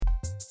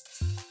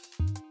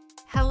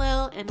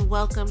and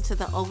welcome to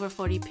the Over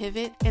 40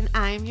 Pivot, and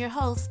I am your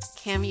host,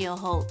 Camille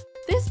Holt.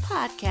 This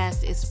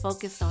podcast is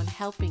focused on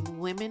helping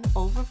women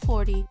over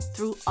 40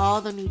 through all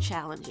the new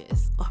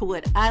challenges, or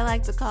what I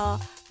like to call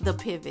the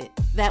pivot,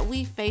 that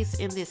we face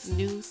in this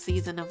new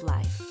season of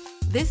life.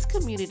 This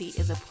community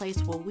is a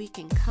place where we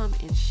can come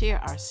and share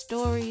our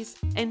stories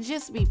and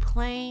just be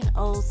plain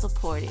old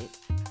supported.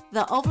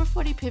 The Over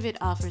 40 Pivot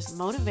offers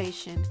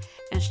motivation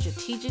and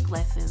strategic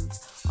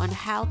lessons on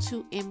how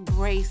to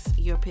embrace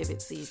your pivot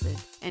season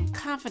and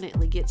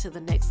confidently get to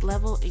the next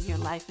level in your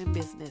life and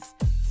business.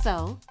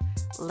 So,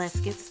 let's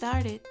get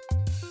started.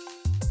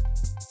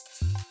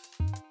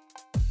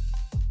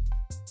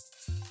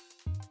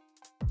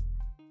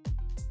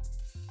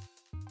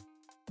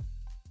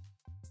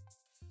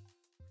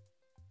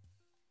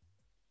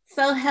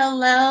 So,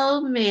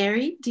 hello,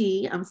 Mary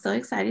Dee. I'm so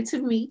excited to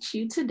meet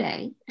you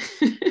today.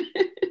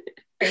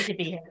 Great to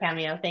be here,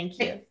 Camille. Thank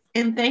you.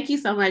 And thank you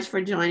so much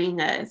for joining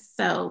us.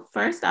 So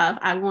first off,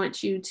 I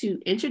want you to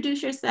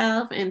introduce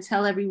yourself and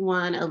tell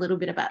everyone a little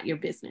bit about your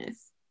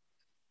business.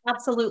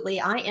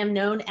 Absolutely. I am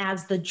known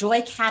as the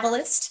Joy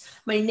Catalyst.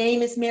 My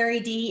name is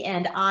Mary Dee,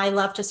 and I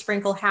love to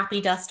sprinkle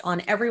happy dust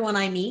on everyone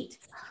I meet.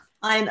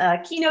 I'm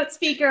a keynote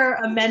speaker,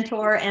 a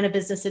mentor, and a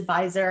business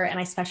advisor, and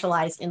I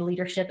specialize in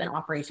leadership and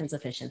operations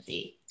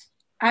efficiency.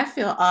 I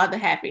feel all the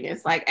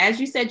happiness. Like, as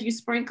you said, you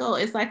sprinkle,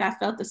 it's like I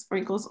felt the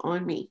sprinkles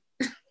on me.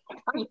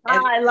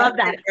 I love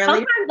that.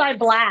 Sometimes I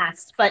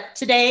blast, but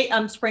today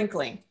I'm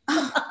sprinkling.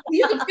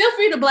 You can feel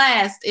free to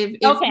blast. If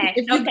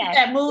you get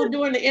that move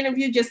during the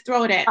interview, just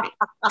throw it at me.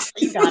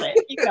 You got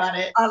it. You got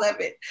it. I love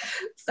it.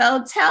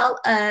 So tell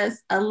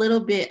us a little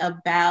bit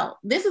about,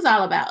 this is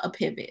all about a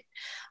pivot.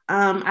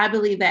 I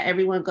believe that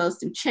everyone goes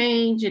through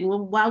change, and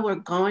while we're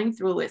going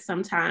through it,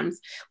 sometimes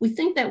we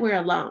think that we're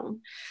alone.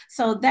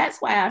 So that's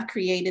why I've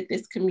created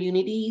this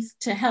community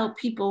to help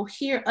people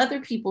hear other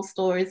people's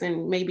stories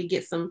and maybe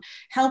get some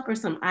help or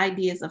some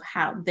ideas of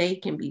how they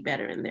can be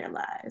better in their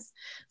lives.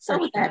 So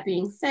with that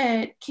being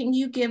said, can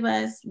you give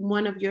us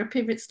one of your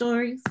pivot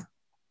stories?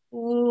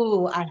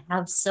 Ooh, I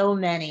have so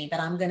many,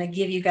 but I'm going to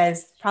give you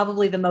guys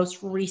probably the most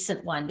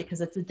recent one because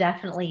it's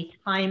definitely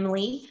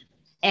timely.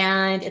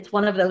 And it's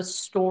one of those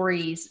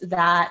stories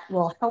that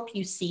will help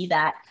you see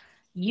that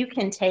you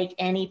can take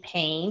any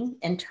pain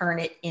and turn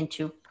it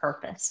into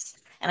purpose.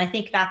 And I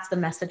think that's the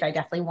message I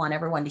definitely want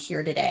everyone to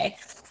hear today.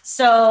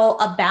 So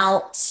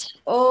about,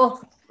 I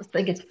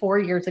think it's 4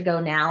 years ago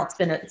now.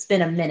 It's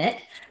been a minute.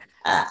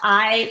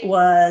 I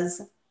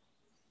was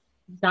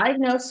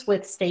diagnosed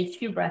with stage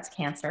 2 breast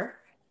cancer.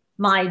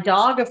 My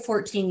dog of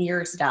 14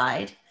 years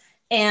died,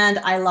 and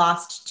I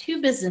lost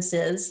 2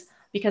 businesses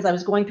because I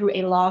was going through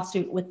a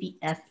lawsuit with the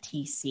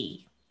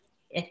FTC.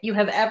 If you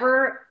have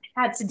ever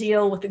had to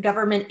deal with a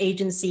government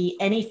agency,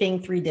 anything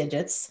 3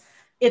 digits,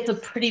 it's a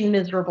pretty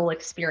miserable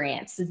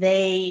experience.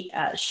 They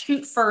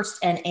shoot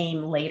first and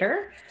aim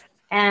later.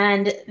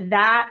 And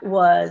that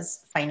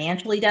was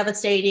financially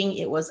devastating.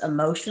 It was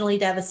emotionally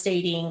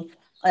devastating,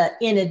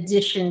 in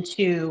addition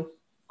to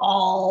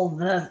all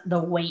the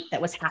weight that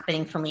was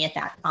happening for me at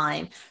that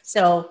time.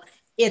 So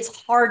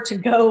it's hard to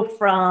go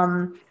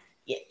from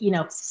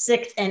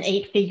 6 and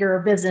 8 figure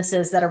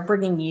businesses that are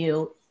bringing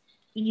you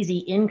easy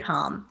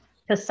income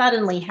to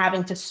suddenly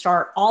having to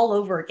start all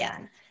over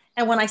again.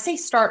 And when I say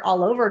start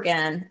all over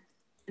again,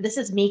 this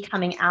is me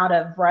coming out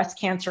of breast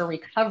cancer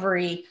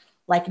recovery,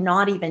 like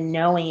not even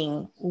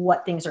knowing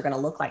what things are going to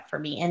look like for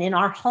me. And in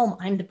our home,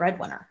 I'm the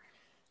breadwinner.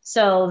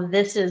 So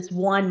this is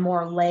one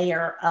more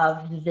layer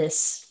of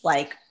this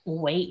like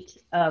weight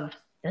of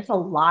there's a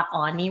lot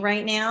on me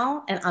right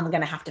now, and I'm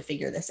going to have to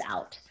figure this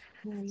out.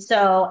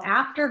 So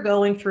after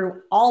going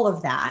through all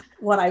of that,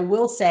 what I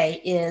will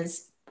say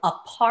is a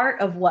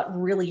part of what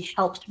really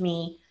helped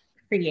me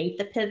create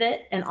the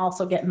pivot and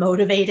also get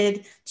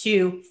motivated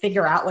to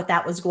figure out what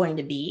that was going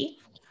to be.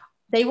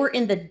 They were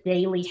in the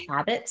daily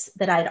habits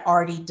that I'd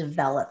already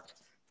developed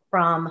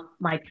from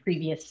my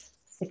previous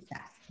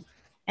success.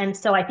 And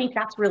so I think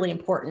that's really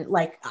important.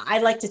 Like I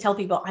like to tell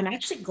people, I'm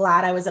actually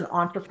glad I was an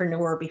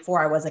entrepreneur before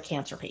I was a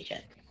cancer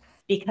patient.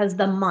 Because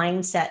the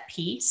mindset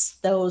piece,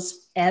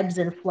 those ebbs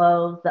and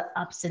flows, the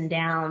ups and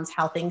downs,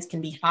 how things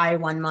can be high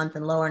one month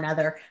and low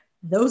another,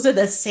 those are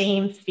the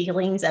same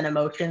feelings and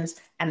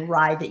emotions and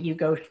ride that you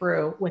go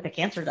through with a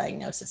cancer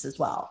diagnosis as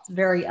well. It's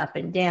very up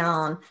and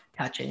down,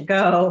 touch and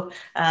go.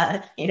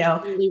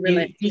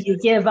 Do you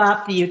give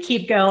up? Do you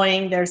keep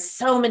going? There's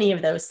so many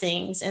of those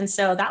things. And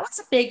so that was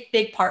a big,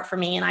 big part for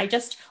me. And I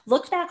just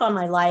looked back on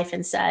my life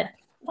and said,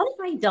 what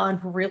have I done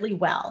really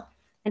well?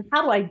 And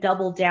how do I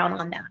double down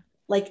on that?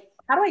 Like,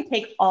 how do I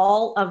take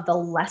all of the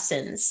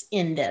lessons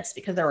in this?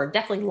 Because there are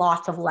definitely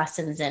lots of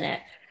lessons in it.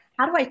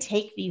 How do I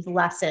take these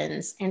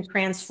lessons and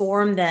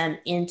transform them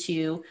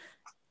into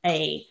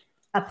a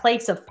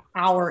place of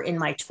power in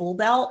my tool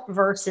belt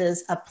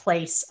versus a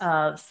place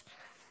of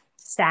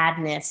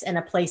sadness and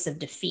a place of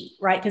defeat,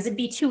 right? Because it'd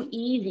be too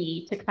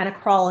easy to kind of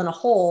crawl in a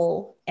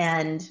hole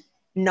and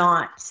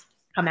not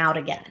come out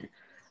again.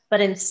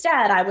 But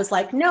instead, I was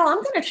like, no,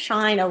 I'm going to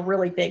shine a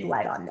really big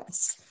light on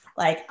this.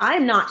 Like,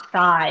 I'm not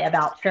shy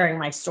about sharing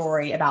my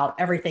story about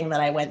everything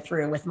that I went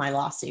through with my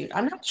lawsuit.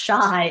 I'm not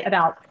shy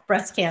about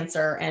breast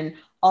cancer and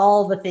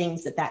all the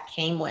things that that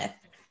came with.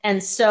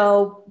 And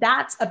so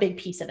that's a big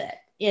piece of it,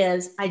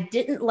 is I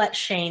didn't let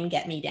shame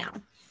get me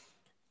down.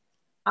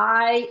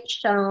 I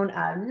shone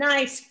a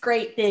nice,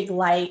 great big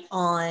light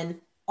on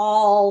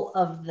all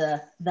of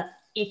the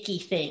icky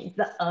things,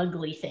 the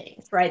ugly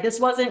things, right? This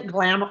wasn't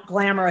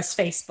glamorous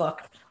Facebook.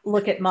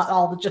 Look at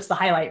just the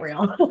highlight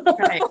reel.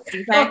 Right.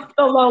 Exactly.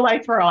 The low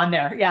lights were on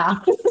there. Yeah.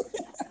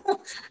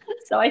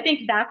 So I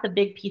think that's a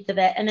big piece of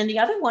it. And then the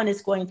other one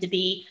is going to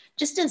be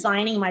just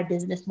designing my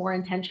business more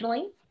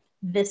intentionally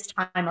this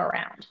time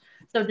around.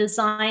 So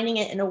designing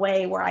it in a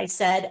way where I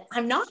said,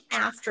 I'm not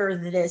after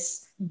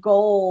this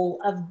goal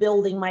of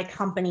building my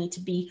company to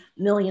be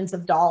millions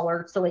of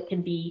dollars so it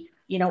can be,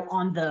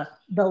 on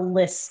the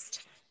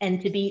list,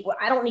 and to be,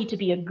 I don't need to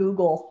be a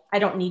Google. I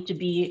don't need to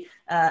be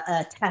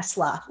a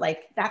Tesla.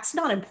 Like, that's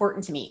not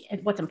important to me.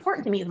 What's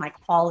important to me is my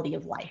quality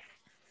of life.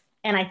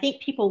 And I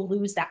think people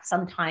lose that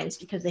sometimes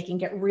because they can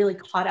get really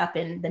caught up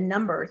in the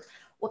numbers.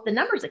 What the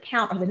numbers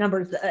account are the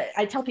numbers.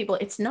 I tell people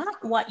it's not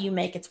what you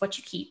make, it's what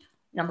you keep,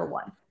 number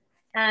one.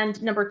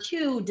 And number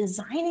two,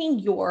 designing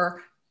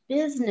your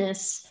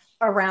business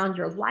around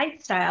your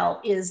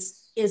lifestyle is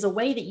a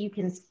way that you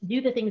can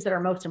do the things that are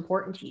most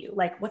important to you.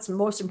 Like, what's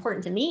most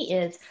important to me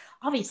is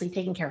obviously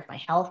taking care of my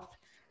health,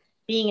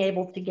 being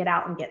able to get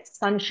out and get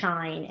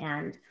sunshine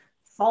and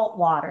salt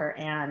water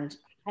and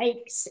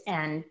hikes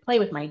and play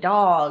with my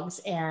dogs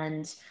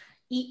and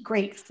eat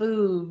great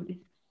food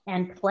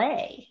and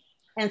play.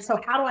 And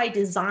so, how do I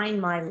design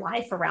my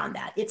life around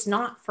that? It's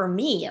not, for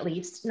me at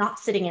least, not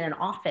sitting in an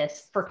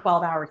office for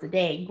 12 hours a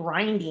day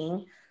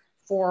grinding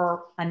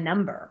for a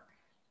number.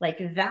 Like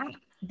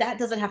that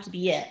doesn't have to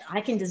be it.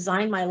 I can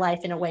design my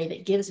life in a way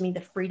that gives me the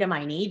freedom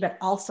I need, but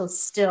also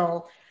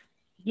still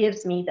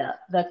gives me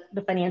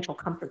the financial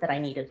comfort that I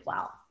need as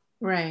well.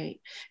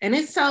 Right. And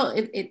it's so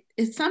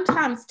it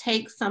sometimes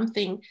takes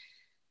something,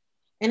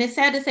 and it's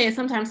sad to say, it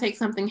sometimes takes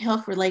something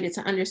health related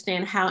to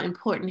understand how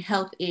important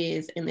health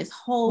is in this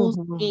whole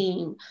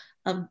scheme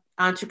of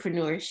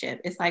entrepreneurship.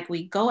 It's like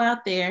we go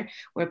out there,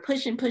 we're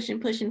pushing for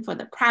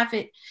the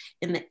profit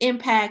and the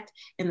impact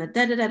and the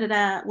da da da da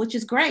da, which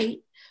is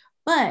great.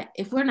 But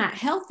if we're not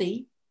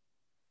healthy,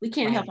 we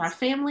can't help our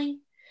family.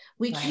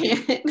 We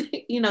can't,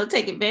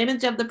 take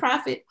advantage of the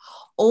profit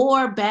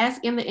or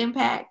bask in the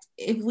impact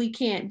if we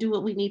can't do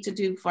what we need to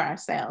do for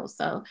ourselves.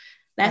 So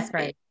that's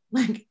right.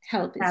 Like,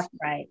 health is. That's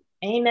right.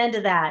 Amen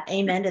to that.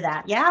 Amen to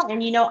that. Yeah.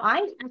 And,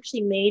 I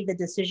actually made the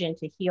decision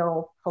to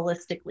heal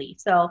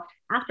holistically. So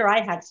after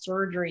I had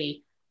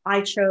surgery, I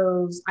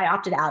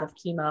opted out of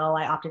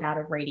chemo. I opted out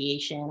of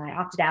radiation. I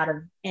opted out of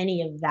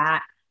any of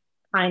that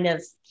kind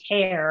of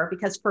care,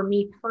 because for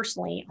me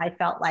personally, I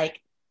felt like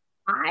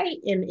I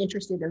am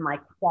interested in my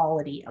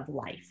quality of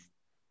life.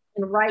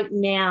 And right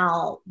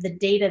now, the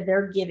data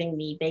they're giving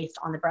me based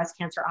on the breast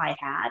cancer I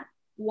had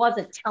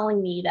wasn't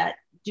telling me that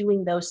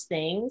doing those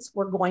things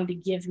were going to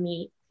give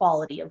me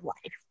quality of life.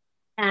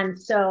 And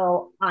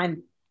so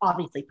I'm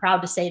obviously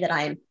proud to say that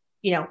I'm,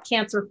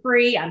 cancer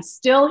free. I'm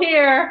still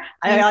here.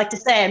 I like to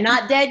say I'm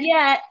not dead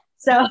yet.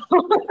 So,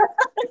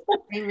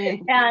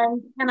 Amen.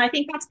 And I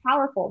think that's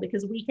powerful,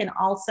 because we can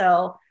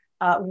also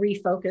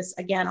refocus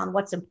again on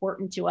what's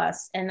important to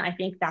us. And I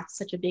think that's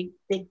such a big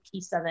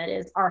piece of it,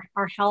 is our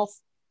health.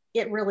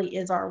 It really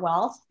is our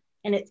wealth,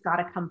 and it's got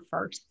to come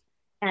first.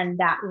 And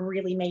that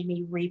really made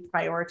me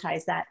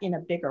reprioritize that in a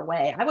bigger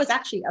way. I was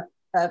actually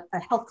a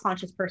health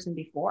conscious person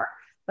before,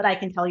 but I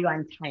can tell you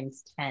I'm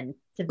times 10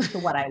 to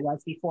what I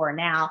was before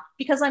now,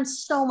 because I'm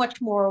so much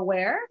more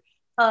aware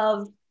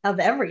of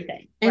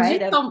everything. And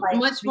right? you're so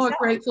much more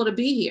grateful to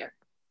be here.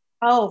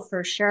 Oh,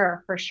 for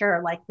sure. For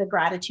sure. Like, the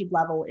gratitude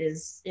level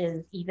is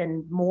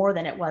even more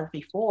than it was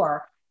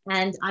before.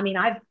 And I mean,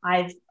 I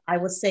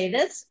will say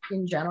this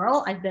in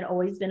general, I've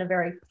always been a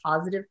very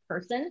positive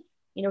person.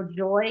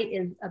 Joy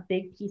is a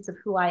big piece of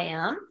who I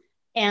am.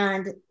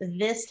 And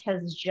this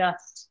has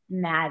just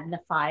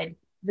magnified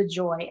the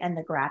joy and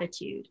the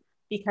gratitude,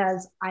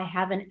 because I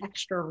have an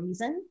extra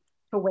reason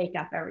to wake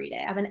up every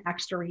day. I have an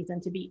extra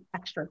reason to be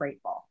extra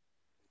grateful.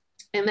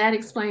 And that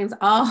explains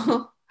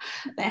all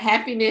the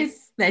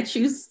happiness that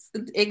you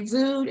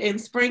exude and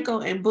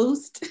sprinkle and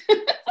boost.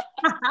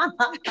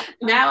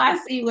 Now I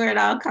see where it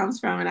all comes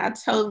from, and I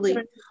totally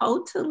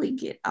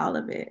get all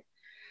of it.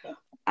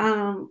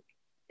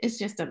 It's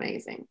just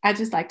amazing. I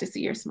just like to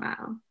see your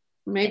smile.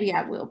 Maybe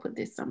I will put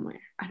this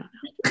somewhere. I don't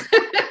know.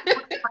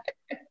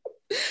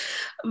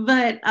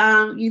 But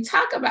you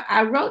talk about,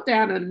 I wrote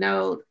down a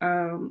note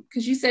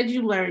because you said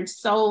you learned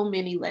so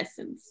many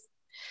lessons.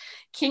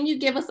 Can you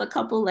give us a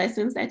couple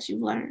lessons that you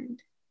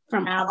learned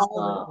from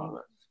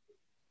all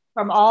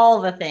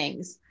the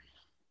things?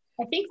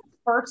 I think the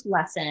first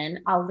lesson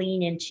I'll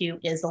lean into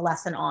is the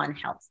lesson on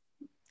health.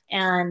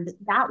 And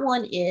that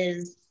one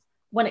is,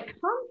 when it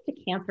comes to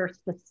cancer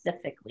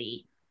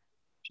specifically,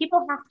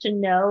 people have to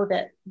know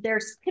that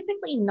there's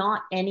typically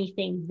not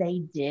anything they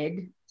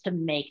did to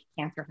make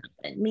cancer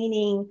happen.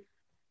 Meaning,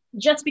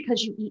 just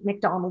because you eat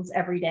McDonald's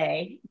every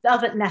day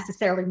doesn't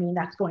necessarily mean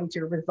that's going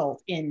to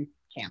result in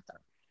cancer.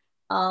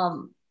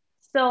 Um,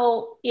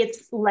 so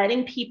it's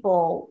letting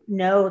people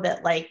know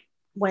that, like,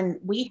 when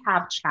we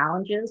have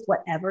challenges,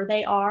 whatever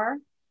they are,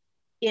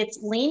 it's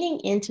leaning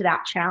into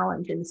that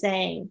challenge and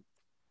saying,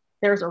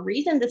 there's a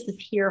reason this is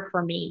here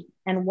for me,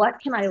 and what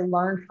can I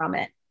learn from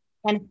it?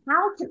 And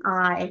how can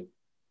I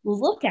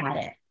look at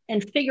it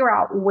and figure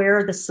out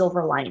where the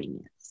silver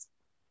lining is?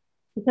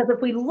 Because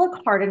if we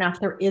look hard enough,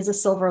 there is a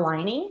silver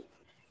lining.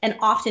 And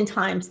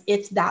oftentimes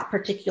it's that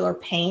particular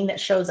pain that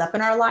shows up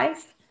in our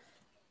life.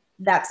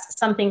 That's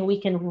something we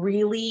can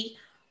really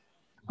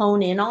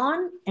hone in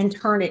on and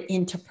turn it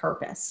into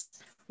purpose.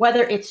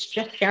 Whether it's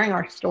just sharing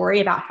our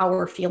story about how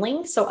we're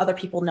feeling so other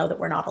people know that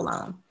we're not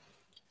alone.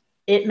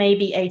 It may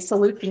be a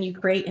solution you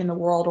create in the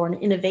world or an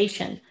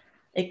innovation.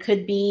 It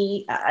could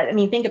be, I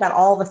mean, think about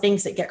all the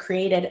things that get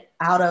created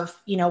out of,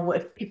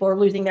 if people are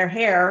losing their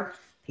hair,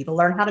 people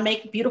learn how to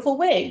make beautiful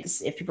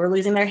wigs. If people are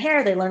losing their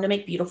hair, they learn to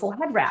make beautiful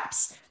head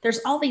wraps. There's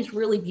all these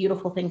really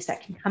beautiful things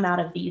that can come out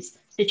of these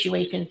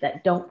situations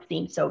that don't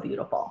seem so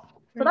beautiful.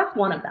 So that's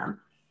one of them.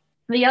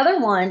 The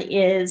other one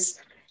is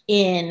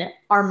in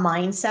our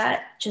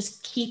mindset,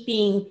 just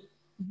keeping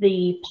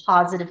the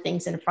positive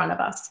things in front of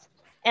us.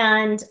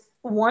 And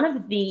one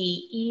of the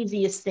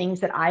easiest things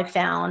that I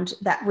found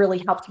that really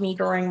helped me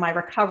during my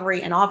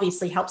recovery, and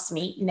obviously helps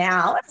me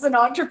now as an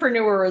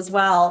entrepreneur as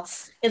well,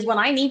 is when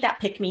I need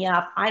that pick me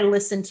up, I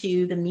listen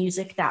to the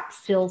music that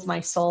fills my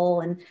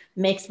soul and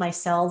makes my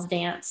cells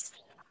dance.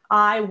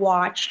 I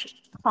watch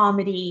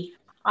comedy.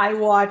 I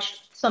watch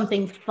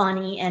something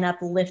funny and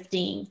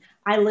uplifting.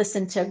 I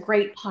listen to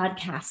great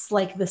podcasts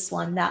like this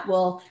one that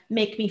will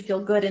make me feel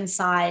good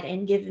inside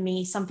and give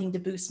me something to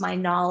boost my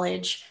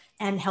knowledge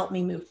and help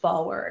me move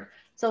forward.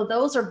 So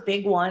those are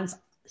big ones,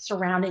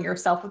 surrounding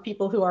yourself with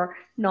people who are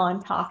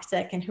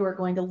non-toxic and who are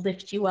going to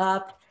lift you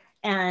up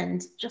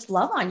and just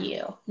love on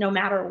you no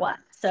matter what.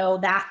 So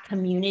that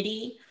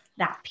community,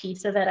 that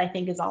piece of it, I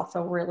think is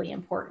also really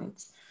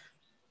important.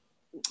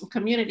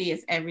 Community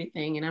is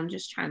everything. And I'm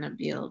just trying to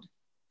build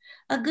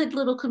a good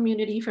little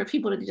community for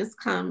people to just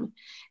come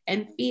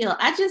and feel.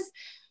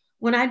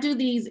 When I do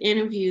these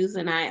interviews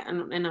and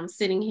I'm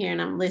sitting here and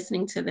I'm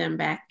listening to them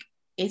back,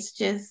 it's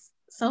just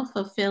so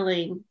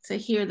fulfilling to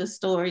hear the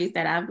stories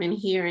that I've been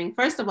hearing.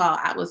 First of all,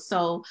 I was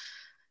so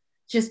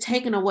just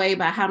taken away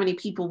by how many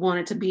people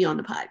wanted to be on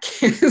the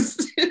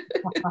podcast.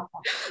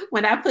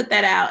 When I put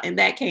that out and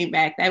that came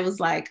back, that was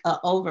like an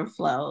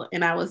overflow.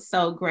 And I was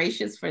so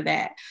gracious for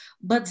that.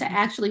 But to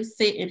actually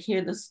sit and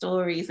hear the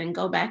stories and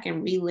go back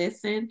and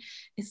re-listen,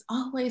 it's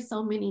always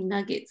so many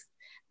nuggets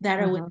that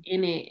are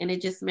within it. And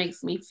it just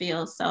makes me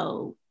feel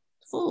so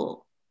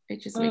full.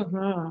 It just makes me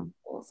feel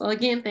full. So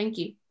again, thank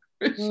you.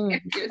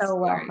 So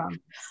welcome.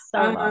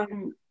 So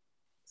welcome.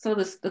 So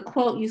the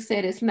quote you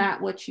said, it's not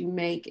what you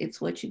make,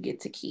 it's what you get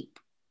to keep.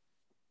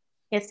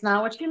 It's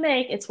not what you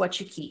make, it's what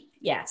you keep.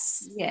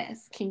 Yes.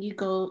 Yes. Can you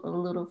go a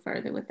little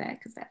further with that?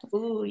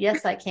 Ooh,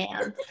 yes, I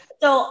can.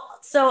 So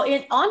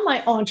on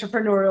my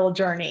entrepreneurial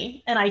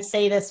journey, and I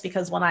say this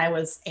because when I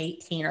was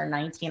 18 or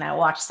 19, I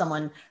watched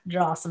someone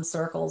draw some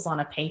circles on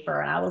a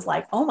paper and I was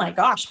like, oh my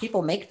gosh,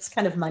 people make this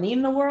kind of money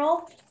in the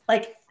world.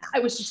 Like, I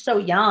was just so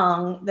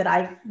young that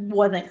I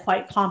wasn't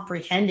quite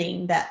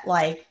comprehending that,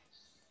 like,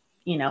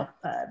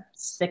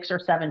 6 or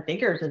 7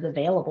 figures is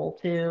available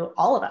to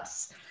all of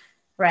us,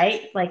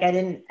 right? Like,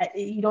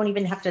 you don't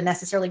even have to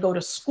necessarily go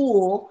to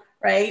school,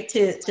 right,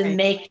 to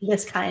make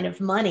this kind of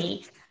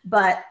money.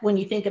 But when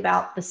you think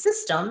about the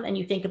system and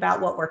you think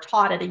about what we're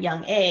taught at a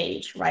young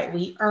age, right,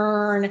 we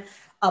earn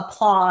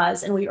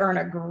applause and we earn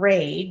a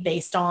grade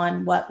based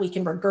on what we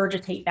can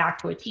regurgitate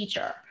back to a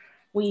teacher.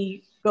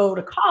 We go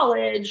to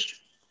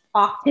college,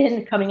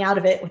 often coming out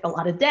of it with a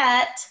lot of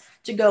debt,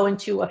 to go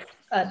into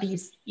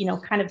these,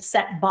 kind of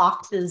set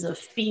boxes of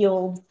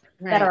fields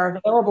that are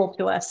available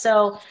to us.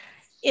 So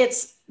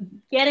it's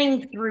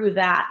getting through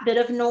that bit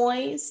of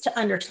noise to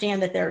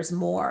understand that there's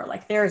more.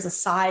 Like, there's a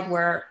side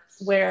where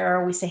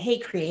we say, hey,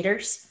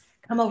 creators,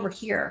 come over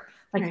here.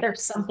 Like,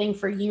 there's something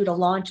for you to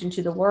launch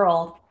into the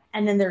world.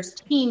 And then there's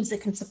teams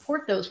that can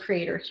support those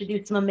creators to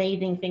do some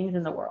amazing things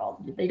in the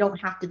world. They don't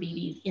have to be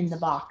these in the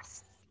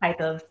box type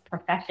of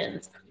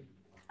professions.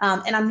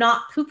 And I'm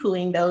not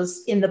poo-pooing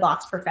those in the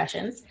box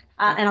professions.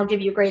 And I'll give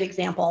you a great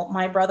example.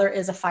 My brother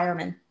is a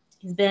fireman.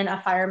 He's been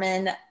a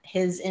fireman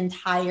his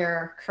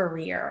entire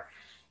career.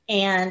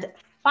 And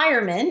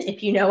firemen,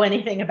 if you know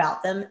anything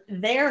about them,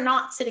 they're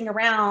not sitting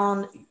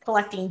around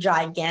collecting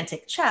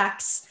gigantic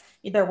checks.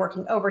 They're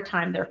working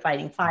overtime. They're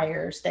fighting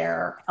fires.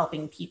 They're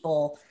helping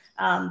people.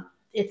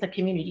 It's a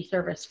community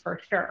service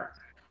for sure.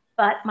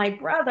 But my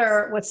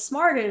brother was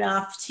smart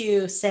enough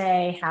to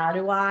say, how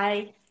do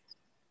I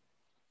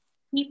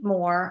keep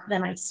more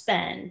than I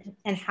spend?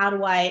 And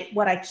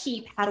what I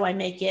keep, how do I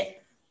make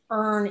it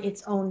earn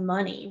its own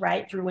money,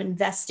 right? Through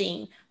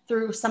investing,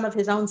 through some of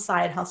his own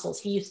side hustles.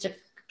 He used to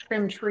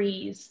trim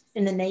trees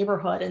in the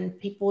neighborhood and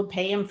people would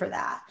pay him for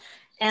that.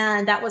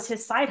 And that was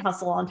his side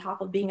hustle on top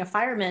of being a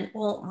fireman.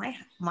 Well,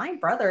 my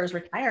brother is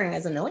retiring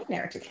as a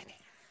millionaire today.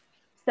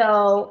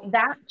 So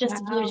that just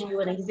gives Wow.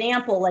 you an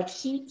example. Like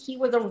he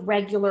was a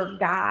regular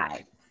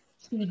guy.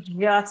 He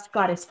just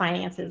got his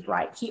finances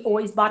right. He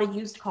always bought a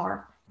used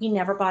car. He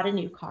never bought a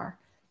new car.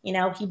 You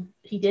know,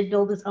 he did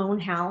build his own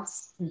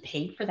house and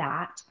paid for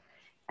that.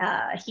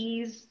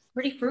 He's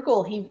pretty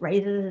frugal. He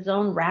raises his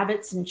own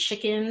rabbits and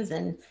chickens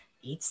and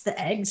eats the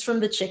eggs from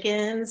the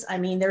chickens. I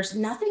mean, there's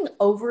nothing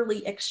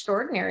overly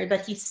extraordinary,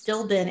 but he's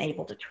still been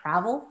able to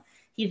travel.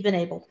 He's been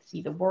able to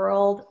see the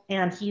world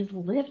and he's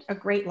lived a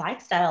great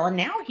lifestyle. And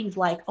now he's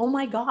like, oh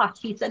my gosh,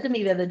 he said to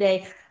me the other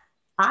day,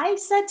 I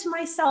said to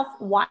myself,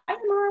 why am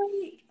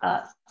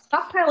I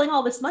stockpiling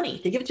all this money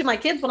to give it to my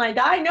kids when I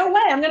die? No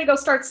way. I'm going to go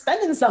start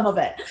spending some of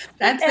it.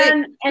 That's it.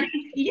 And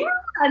yeah,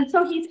 and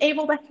so he's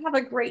able to have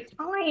a great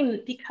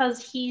time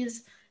because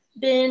he's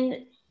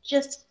been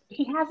just,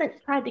 he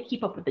hasn't tried to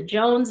keep up with the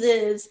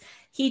Joneses.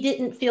 He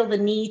didn't feel the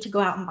need to go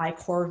out and buy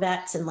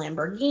Corvettes and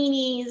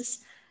Lamborghinis.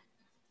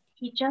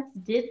 He just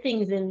did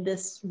things in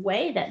this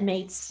way that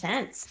made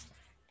sense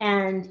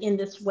and in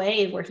this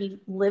way where he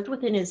lived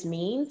within his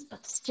means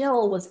but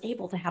still was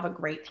able to have a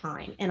great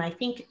time. And I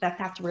think that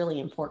that's really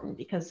important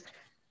because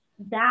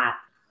that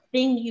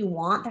thing you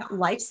want, that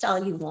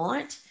lifestyle you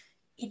want,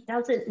 it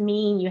doesn't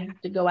mean you have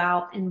to go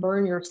out and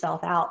burn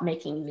yourself out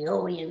making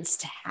millions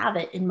to have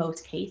it in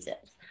most cases.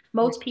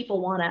 Most people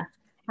want to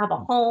have a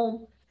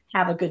home,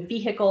 have a good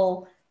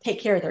vehicle, take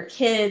care of their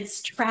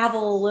kids,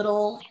 travel a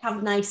little,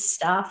 have nice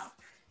stuff.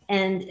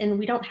 And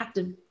we don't have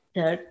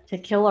to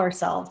kill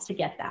ourselves to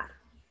get that.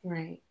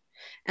 Right.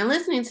 And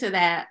listening to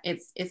that,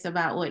 it's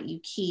about what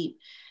you keep.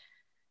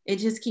 It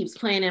just keeps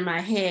playing in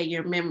my head,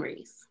 your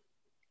memories.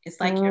 It's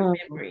like your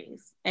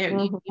memories.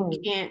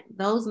 You can't,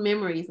 those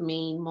memories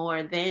mean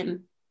more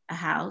than a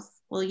house.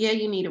 Well, yeah,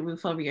 you need a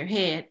roof over your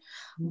head,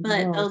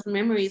 but those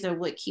memories are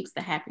what keeps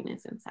the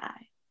happiness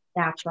inside.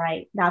 That's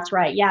right. That's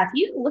right. Yeah. If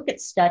you look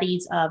at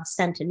studies of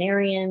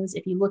centenarians,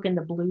 if you look in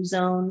the blue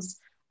zones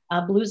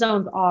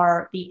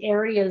are the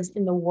areas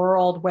in the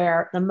world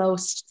where the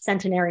most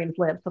centenarians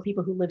live. So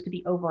people who live to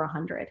be over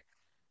 100.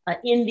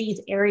 In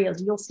these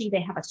areas, you'll see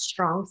they have a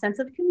strong sense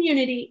of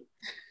community.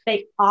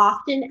 They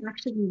often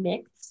actually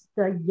mix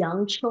the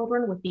young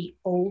children with the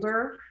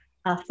older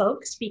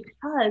folks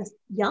because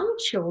young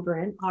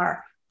children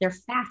they're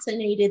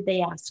fascinated,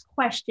 they ask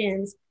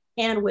questions.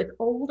 And with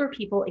older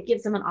people, it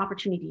gives them an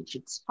opportunity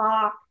to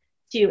talk,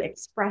 to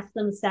express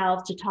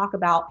themselves, to talk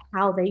about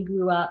how they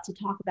grew up, to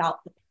talk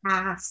about the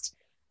past.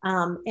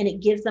 And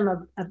it gives them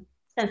a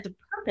sense of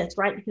purpose,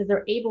 right? Because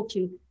they're able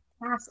to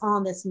pass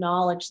on this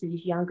knowledge to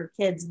these younger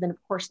kids. Then, of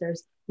course,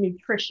 there's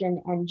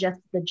nutrition and just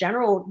the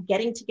general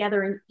getting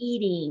together and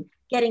eating,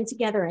 getting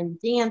together and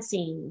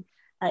dancing.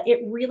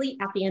 It really,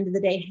 at the end of the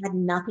day, had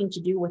nothing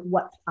to do with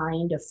what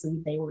kind of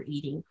food they were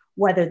eating,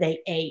 whether they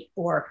ate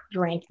or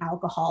drank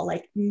alcohol.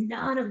 Like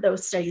none of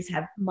those studies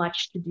have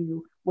much to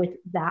do with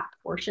that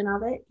portion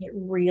of it. It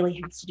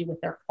really has to do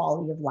with their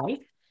quality of life.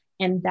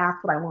 And that's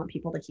what I want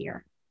people to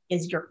hear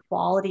is your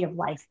quality of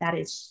life. That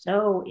is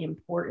so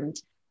important.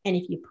 And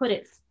if you put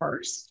it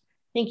first,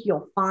 I think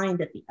you'll find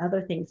that the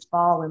other things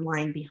fall in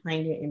line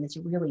behind it in this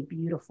really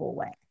beautiful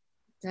way.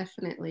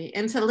 Definitely.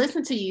 And to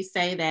listen to you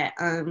say that,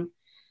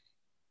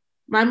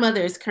 my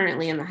mother is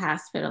currently in the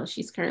hospital.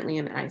 She's currently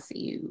in the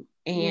ICU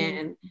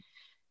and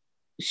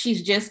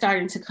she's just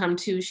starting to come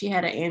to. She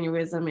had an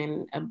aneurysm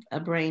and a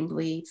brain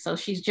bleed. So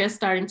she's just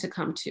starting to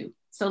come to.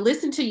 So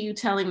listen to you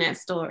telling that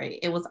story.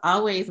 It was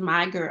always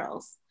my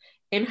girls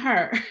and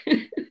her.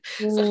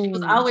 So she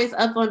was always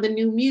up on the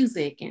new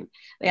music and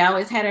they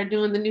always had her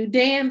doing the new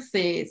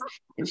dances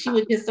and she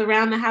would just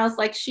surround the house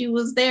like she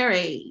was their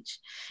age.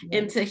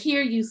 And to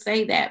hear you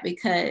say that,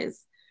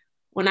 because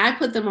when I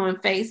put them on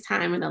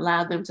FaceTime and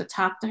allow them to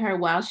talk to her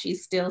while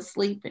she's still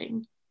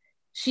sleeping,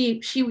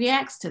 she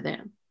reacts to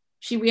them.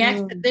 She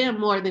reacts to them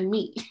more than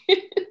me.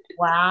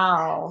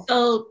 Wow.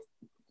 So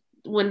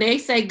when they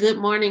say good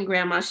morning,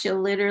 grandma, she'll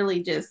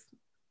literally just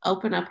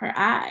open up her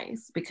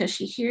eyes because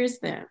she hears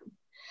them.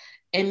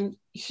 And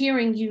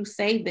hearing you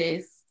say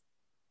this,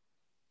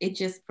 it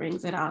just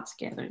brings it all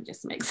together and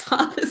just makes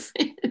all the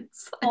sense.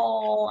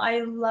 Oh,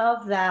 I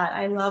love that.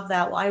 I love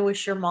that. Well, I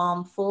wish your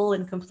mom full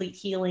and complete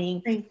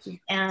healing. Thank you.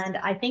 And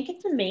I think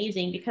it's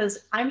amazing because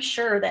I'm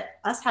sure that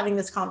us having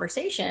this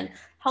conversation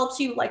helps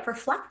you like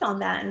reflect on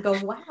that and go,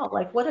 wow,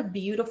 like what a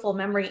beautiful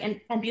memory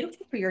and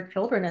beautiful for your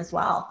children as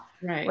well.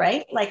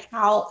 Right? Like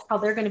how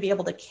they're going to be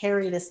able to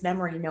carry this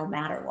memory no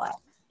matter what.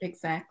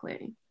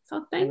 Exactly.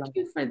 So thank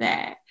you for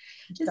that.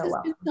 This has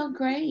been so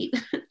great.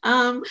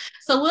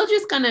 So we're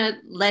just gonna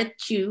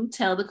let you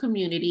tell the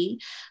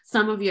community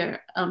some of your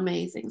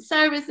amazing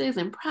services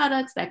and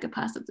products that could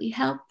possibly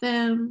help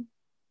them.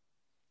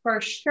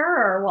 For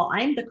sure. Well,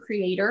 I'm the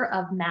creator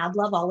of Mad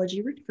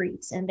Loveology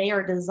Retreats, and they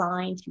are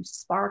designed to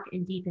spark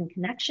and deepen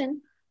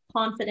connection,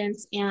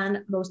 confidence,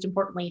 and most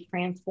importantly,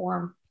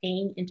 transform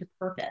pain into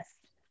purpose.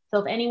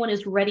 So if anyone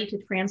is ready to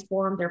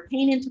transform their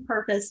pain into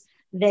purpose,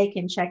 they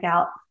can check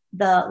out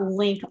the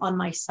link on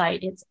my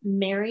site. It's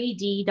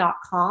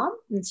marydee.com.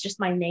 It's just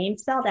my name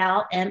spelled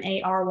out,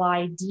 MARYDEE.com.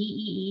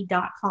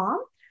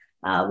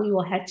 We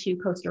will head to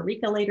Costa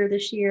Rica later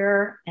this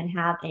year and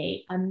have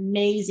an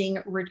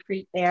amazing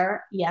retreat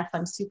there. Yes,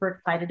 I'm super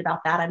excited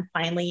about that. I'm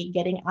finally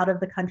getting out of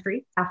the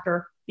country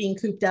after being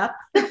cooped up.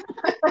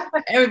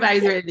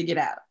 Everybody's ready to get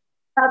out.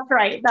 That's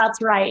right.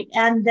 That's right.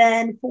 And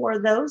then for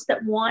those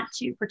that want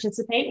to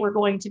participate, we're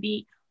going to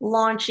be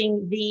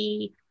launching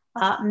the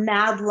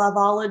Mad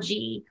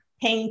Loveology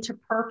Pain to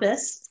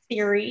Purpose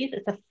series.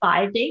 It's a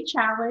 5-day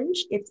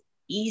challenge. It's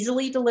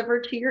easily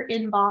delivered to your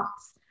inbox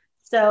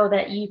so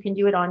that you can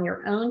do it on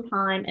your own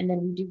time. And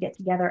then we do get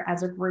together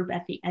as a group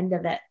at the end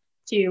of it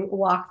to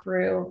walk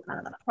through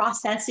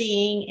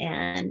processing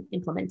and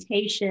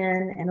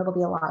implementation, and it'll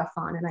be a lot of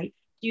fun. And I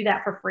do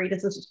that for free.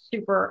 This is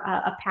super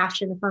a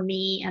passion for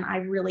me, and I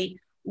really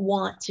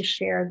want to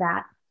share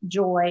that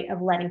joy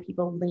of letting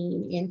people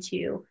lean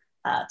into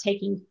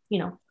taking,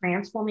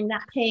 transforming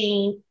that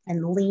pain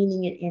and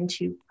leaning it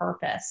into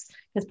purpose,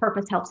 because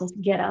purpose helps us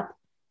get up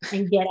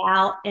and get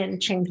out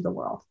and change the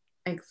world.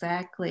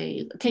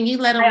 Exactly. Can you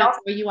let them know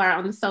where you are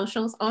on the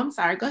socials? Oh, I'm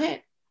sorry. Go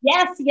ahead.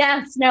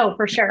 Yes. No,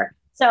 for sure.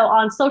 So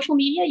on social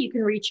media, you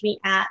can reach me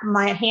at,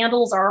 my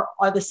handles are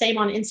the same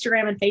on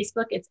Instagram and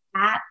Facebook. It's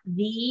at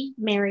the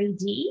Mary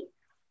Dee.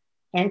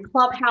 And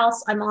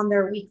Clubhouse, I'm on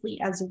there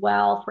weekly as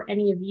well. For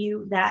any of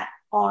you that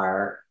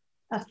are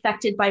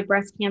affected by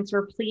breast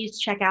cancer, please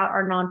check out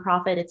our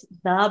nonprofit. It's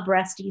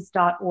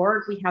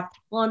thebreasties.org. We have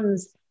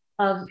tons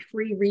of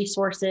free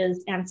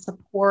resources and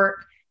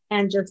support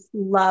and just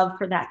love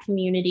for that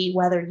community,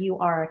 whether you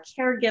are a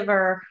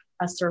caregiver,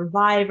 a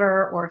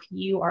survivor, or if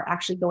you are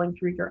actually going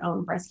through your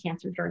own breast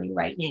cancer journey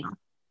right now.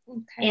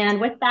 Okay.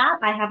 And with that,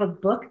 I have a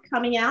book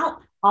coming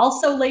out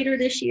also later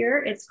this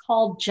year. It's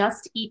called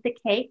Just Eat the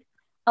Cake,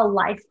 a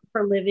recipe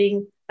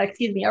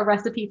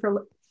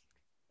for,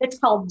 it's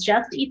called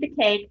Just Eat the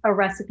Cake, a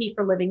recipe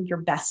for living your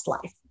best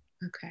life.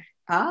 Okay.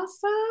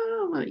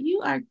 Awesome.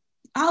 You are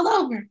all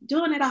over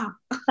doing it all.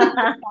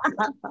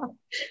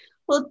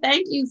 Well,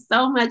 thank you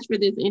so much for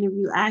this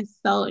interview. I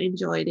so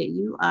enjoyed it.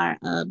 You are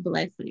a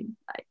blessing,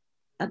 like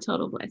a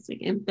total blessing.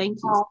 And thank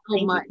you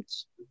so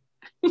much.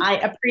 I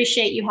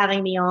appreciate you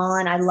having me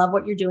on. I love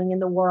what you're doing in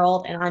the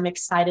world, and I'm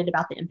excited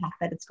about the impact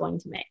that it's going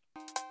to make.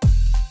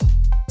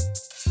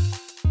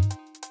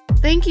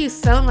 Thank you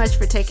so much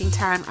for taking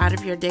time out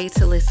of your day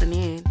to listen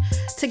in.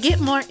 To get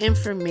more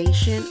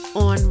information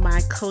on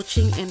my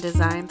coaching and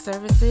design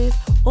services,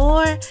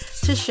 or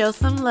to show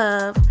some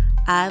love,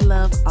 I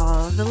love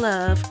all the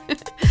love,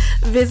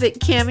 visit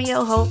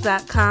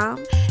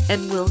cameohope.com,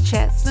 and we'll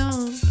chat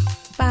soon.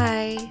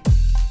 Bye.